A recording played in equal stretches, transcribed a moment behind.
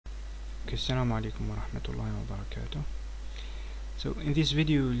Okay, assalamu alaikum wa rahmatullahi wa barakatuh. So in this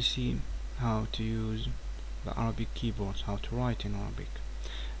video you'll see how to use the Arabic keyboards, how to write in Arabic.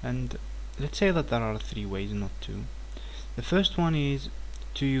 And let's say that there are three ways, not two. The first one is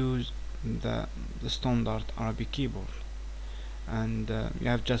to use the standard Arabic keyboard, and you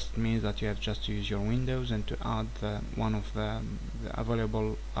have just means that you have just to use your Windows and to add one of the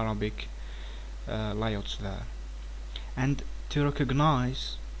available Arabic layouts there, and to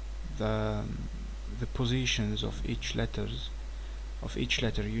recognize the positions of each letter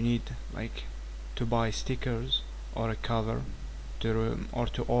you need like to buy stickers or a cover or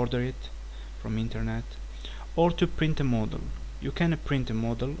to order it from internet, or to print a model. You can print a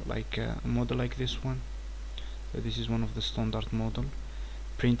model like this one. So this is one of the standard model.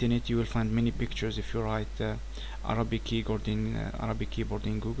 Printing it, you will find many pictures if you write Arabic keyboard in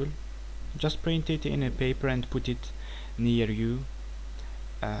Google. Just print it in a paper and put it near you,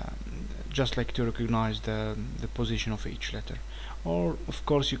 just like to recognize the position of each letter. Or of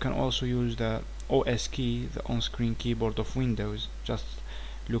course you can also use the OS key, the on-screen keyboard of Windows. Just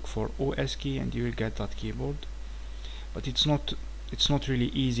look for OS key and you will get that keyboard. But it's not really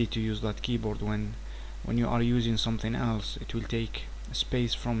easy to use that keyboard when you are using something else. It will take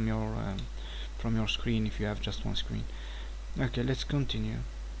space from your screen if you have just one screen. Okay, let's continue.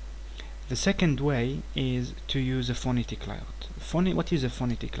 The second way is to use a phonetic layout. What is a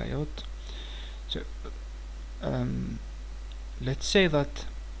phonetic layout? So let's say that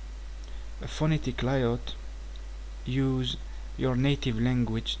a phonetic layout use your native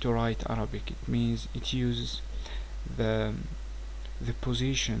language to write Arabic. It means it uses the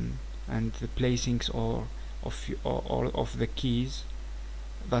position and the placings of the keys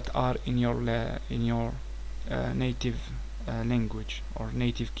that are in your native language or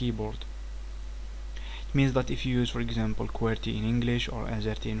native keyboard. It means that if you use, for example, QWERTY in English or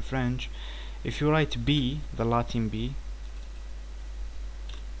AZERTY in French, if you write B, the Latin B,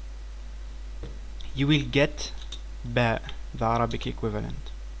 you will get ba, the Arabic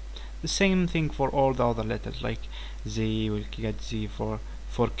equivalent. The same thing for all the other letters, like Z, you will get Z. For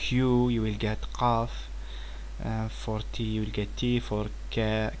Q, you will get Qaf. For T, you will get T. For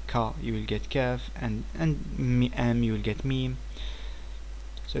Ka, you will get Kaf, and M, you will get Mim.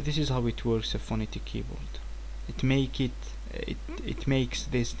 So this is how it works, a phonetic keyboard. It makes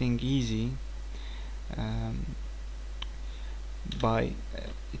this thing easy by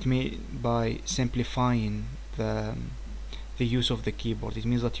simplifying the use of the keyboard. It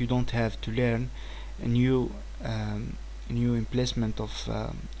means that you don't have to learn a new emplacement of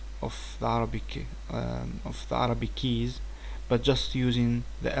the Arabic keys, but just using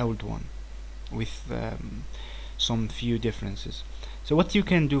the old one with some few differences. So what you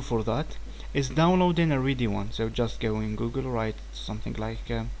can do for that is downloading a ready one. So just go in Google, write something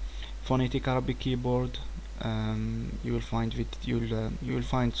like phonetic Arabic keyboard. You will find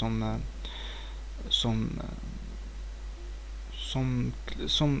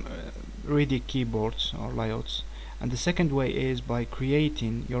some ready keyboards or layouts. And the second way is by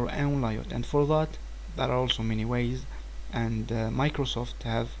creating your own layout, and for that there are also many ways, and Microsoft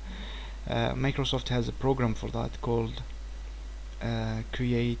has a program for that called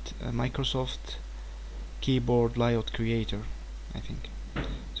Microsoft Keyboard Layout Creator, I think.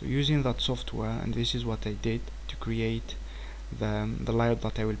 So using that software, and this is what I did to create the layout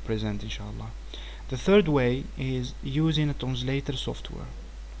that I will present, inshallah. The third way is using a translator software.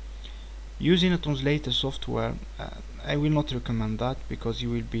 Using a translator software, I will not recommend that because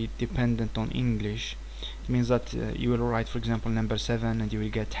you will be dependent on English. It means that you will write, for example, number 7 and you will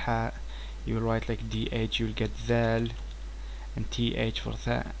get ha. You will write like DH, you will get dhal, and TH for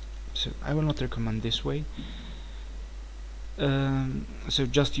that. So I will not recommend this way. So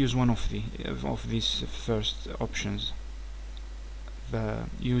just use one of these first options,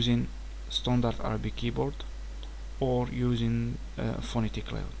 using standard Arabic keyboard or using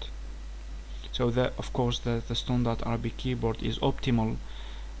phonetic layout. So of course the standard Arabic keyboard is optimal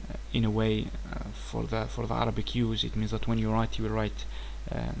in a way for the Arabic use. It means that when you write, you will write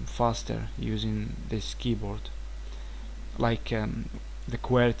faster using this keyboard. Like the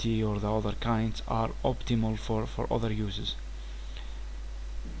QWERTY or the other kinds are optimal for other uses.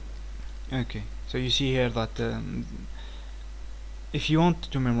 Okay, so you see here that if you want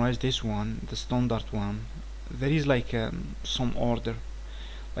to memorize this one, the standard one, there is like some order,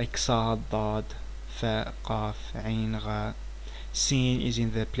 like Sad, Dad, Fa, Qaf, Ain, Gha. Sin is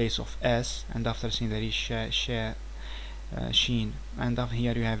in the place of S, and after Sin there is Sha, Shin, and after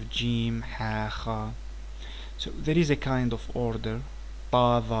here you have Jim, Ha, Kha. So there is a kind of order,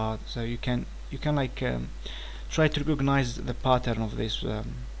 Ta, Dha. So you can like try to recognize the pattern of this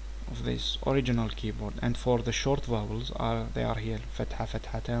of this original keyboard. And for the short vowels they are here: فتحة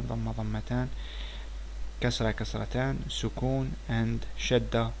فتحتان, ضمة ضمتان, كسرة كسرتان, سكون, and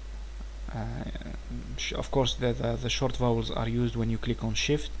شدة. Of course the short vowels are used when you click on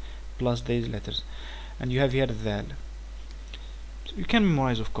shift plus these letters. And you have here ذال. So you can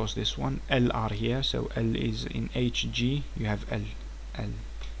memorize, of course, this one. L are here, so L is in HG, you have L.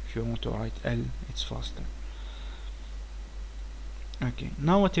 If you want to write L, it's faster. Okay,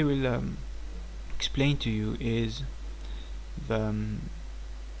 now what I will explain to you is the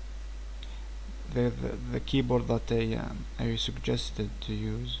keyboard that I suggested to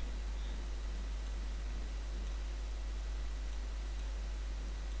use.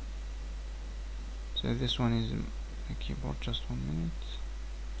 So this one is a keyboard. Just 1 minute.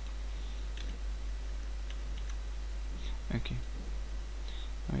 Okay,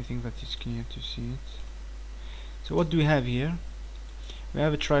 I think that it's clear to see it. So what do we have here? We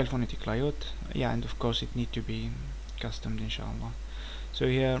have a trial phonetic layout. Yeah, and of course it need to be customed, inshallah. So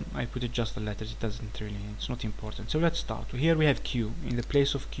here I put it just the letters. It's not important. So let's start. Here we have Q. In the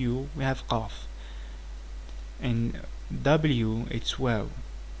place of Q we have qaf. In W it's wow.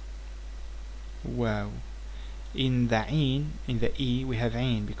 In the E we have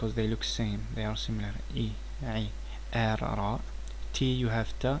ain, because they look same, they are similar. E, I, R, Ra. T you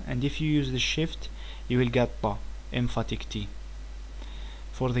have ta, and if you use the shift you will get ta, emphatic T.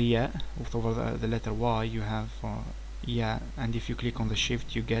 For the ya, over the letter Y, you have ya, and if you click on the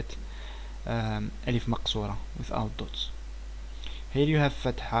shift you get alif maqsura without dots. Here you have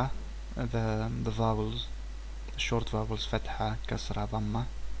fatha, the vowels, the short vowels, fatha, kasra, dhamma.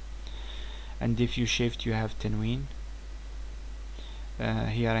 And if you shift you have tanween.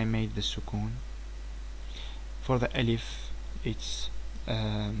 Here I made the sukun. For the alif it's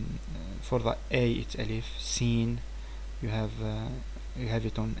for the A it's alif. Sin you have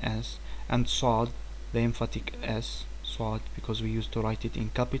it on S. And sad, the emphatic S, sad, because we used to write it in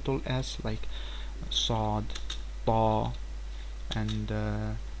capital S, like sad, ta, and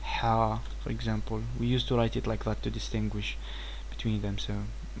ha, for example. We used to write it like that to distinguish between them. So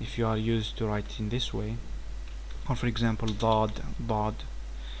if you are used to write in this way, or for example dad.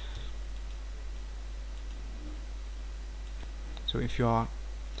 So if you are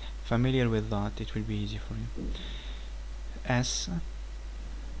familiar with that, it will be easy for you. S,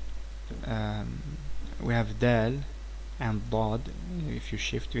 we have dal and dad. If you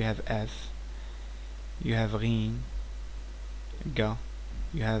shift we have F, you have ghin, ga,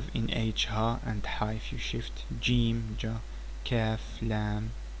 you have in H ha and ha. If you shift jim, ja, kaf,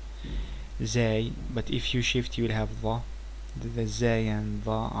 lam, zay. But if you shift you will have dha. The zay and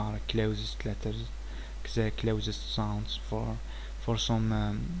dha are closest letters, the closest sounds. For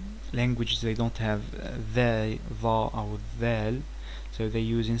some languages they don't have they, dha or dhal, so they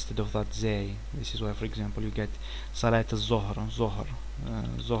use instead of that zay. This is why, for example, you get salat al-zuhr,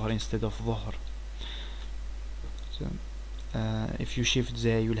 zuhr instead of dhuhr. So if you shift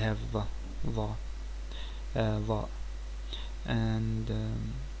zay you will have dha.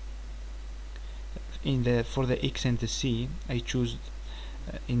 And for the X and the C I choose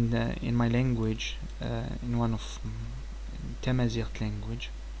in my language, in one of Tamazight language,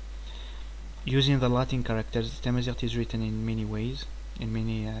 using the Latin characters. Tamazight is written in many ways,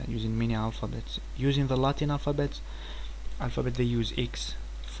 using many alphabets. Using the Latin alphabet they use X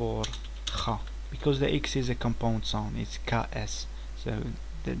for kha, because the X is a compound sound, it's KS, so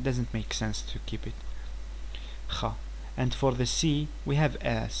that doesn't make sense to keep it kha. And for the C we have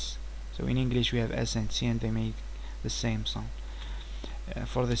S, so in English we have S and C and they make the same sound.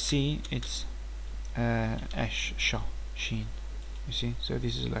 For the C it's ash, sha, sheen. You see, so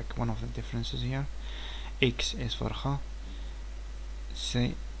this is like one of the differences here. X is for kha,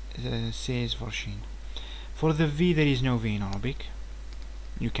 C is for sheen. For the V there is no V in Arabic.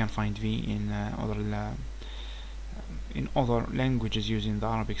 You can find V in other languages using the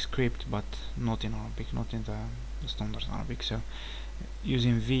Arabic script, but not in Arabic, not in the standard Arabic. So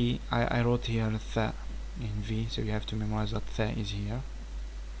using V, I wrote here tha in V, so you have to memorize that tha is here.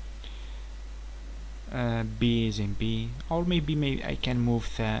 B is in B, or maybe I can move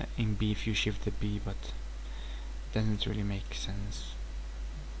tha in B if you shift the B, but it doesn't really make sense.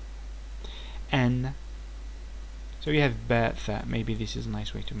 N, so you have ba, tha, maybe this is a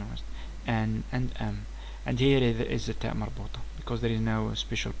nice way to memorize. N and M, and here is the ta marbota, because there is no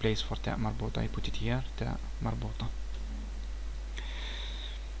special place for ta marbota. I put it here, ta marbota.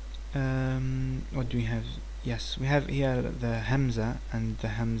 What do we have? Yes, we have here the hamza and the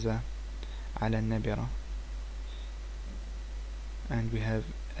hamza ala nabira, and we have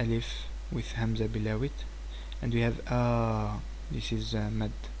alif with hamza below it, and we have this is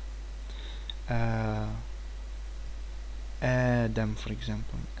mad, Adam, for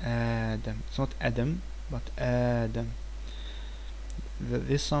example. Adam. It's not Adam, but Adam.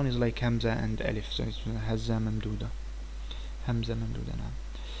 This sound is like Hamza and Alif, so it's Hazza Mamduda. Hamza Mamduda now.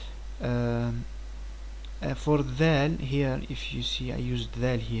 For Dal here, if you see, I used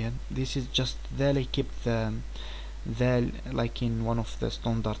Dal here. This is just Dal. I kept the Dal like in one of the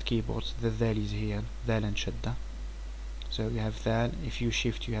standard keyboards. The Dal is here, Dal and Shadda. So you have Dal. If you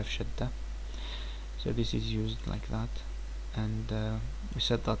shift, you have Shadda. So this is used like that. And we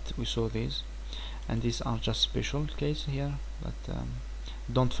said that we saw these, and these are just special case here, but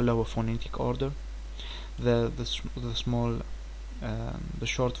don't follow a phonetic order. The small, the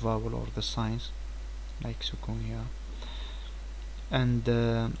short vowel or the signs like sukun here, and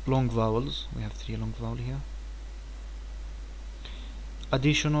long vowels. We have 3 long vowels here.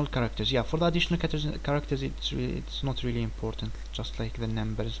 Additional characters. Yeah, for the additional characters, it's not really important. Just like the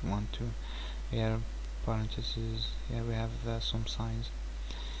numbers 1, 2 here. Parentheses. Here we have some signs,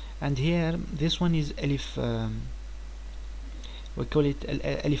 and here this one is alif. We call it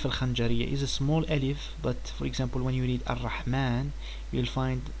alif al-khanjariya. Is a small alif, but for example, when you read ar-Rahman, you'll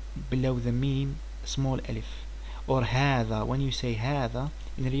find below the meme small alif. Or hada. When you say hada,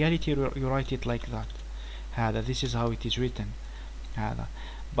 in reality you write it like that. Hada. This is how it is written. Hada.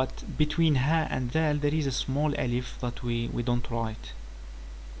 But between ha and dal, there is a small alif that we don't write.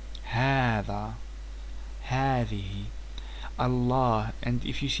 Hada. هذه Allah, and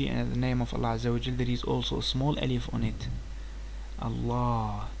if you see the name of Allah Azza wa Jal, there is also a small alif on it.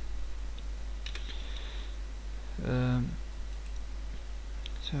 Allah.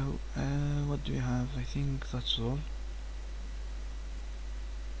 What do we have? I think that's all.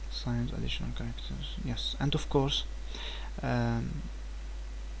 Signs, additional characters. Yes, and of course,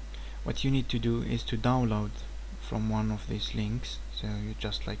 what you need to do is to download from one of these links. So you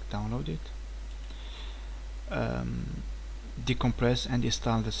just like download it. Decompress and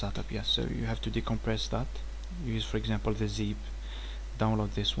install the setup. Yes, so you have to decompress that. Use, for example, the zip.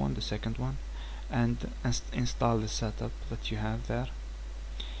 Download this one, the second one, and install the setup that you have there,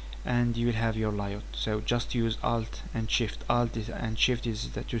 and you will have your layout. So just use Alt and Shift. Alt and Shift is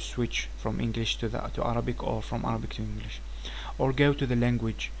to switch from English to Arabic, or from Arabic to English, or go to the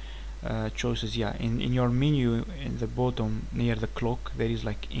language choices. Yeah, in your menu in the bottom near the clock, there is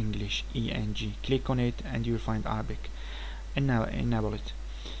like English, ENG. Click on it and you will find Arabic, and now enable it.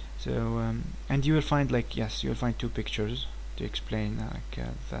 So and you will find, like, yes, you will find 2 pictures to explain like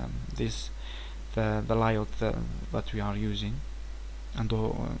the layout that we are using, and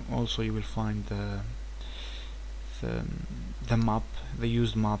also you will find the map, the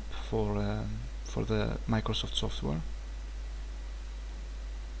used map for the Microsoft software.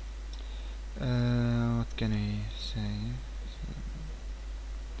 What can I say?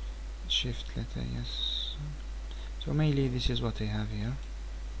 Shift letter, yes. So mainly this is what I have here,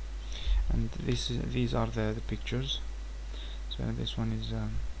 and these are the pictures. So this one is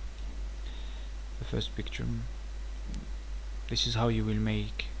the first picture. This is how you will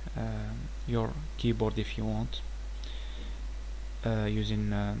make your keyboard if you want,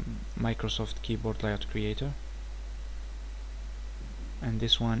 using Microsoft Keyboard Layout Creator. And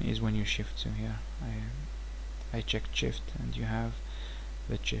this one is when you shift. So here I checked shift, and you have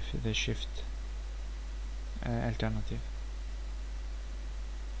the shift alternative.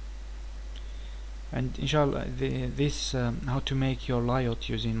 And inshallah, this how to make your layout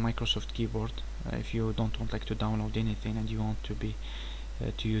using Microsoft Keyboard. If you don't want like to download anything, and you want to be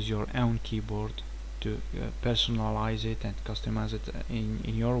to use your own keyboard to personalize it and customize it in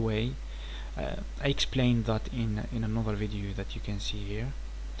your way. I explained that in another video that you can see here.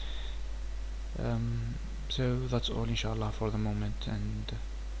 So that's all, inshallah, for the moment, and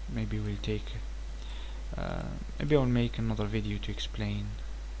maybe we'll take maybe I'll make another video to explain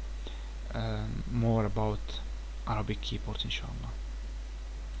more about Arabic keyboards, inshallah.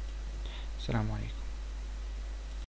 Assalamu alaikum.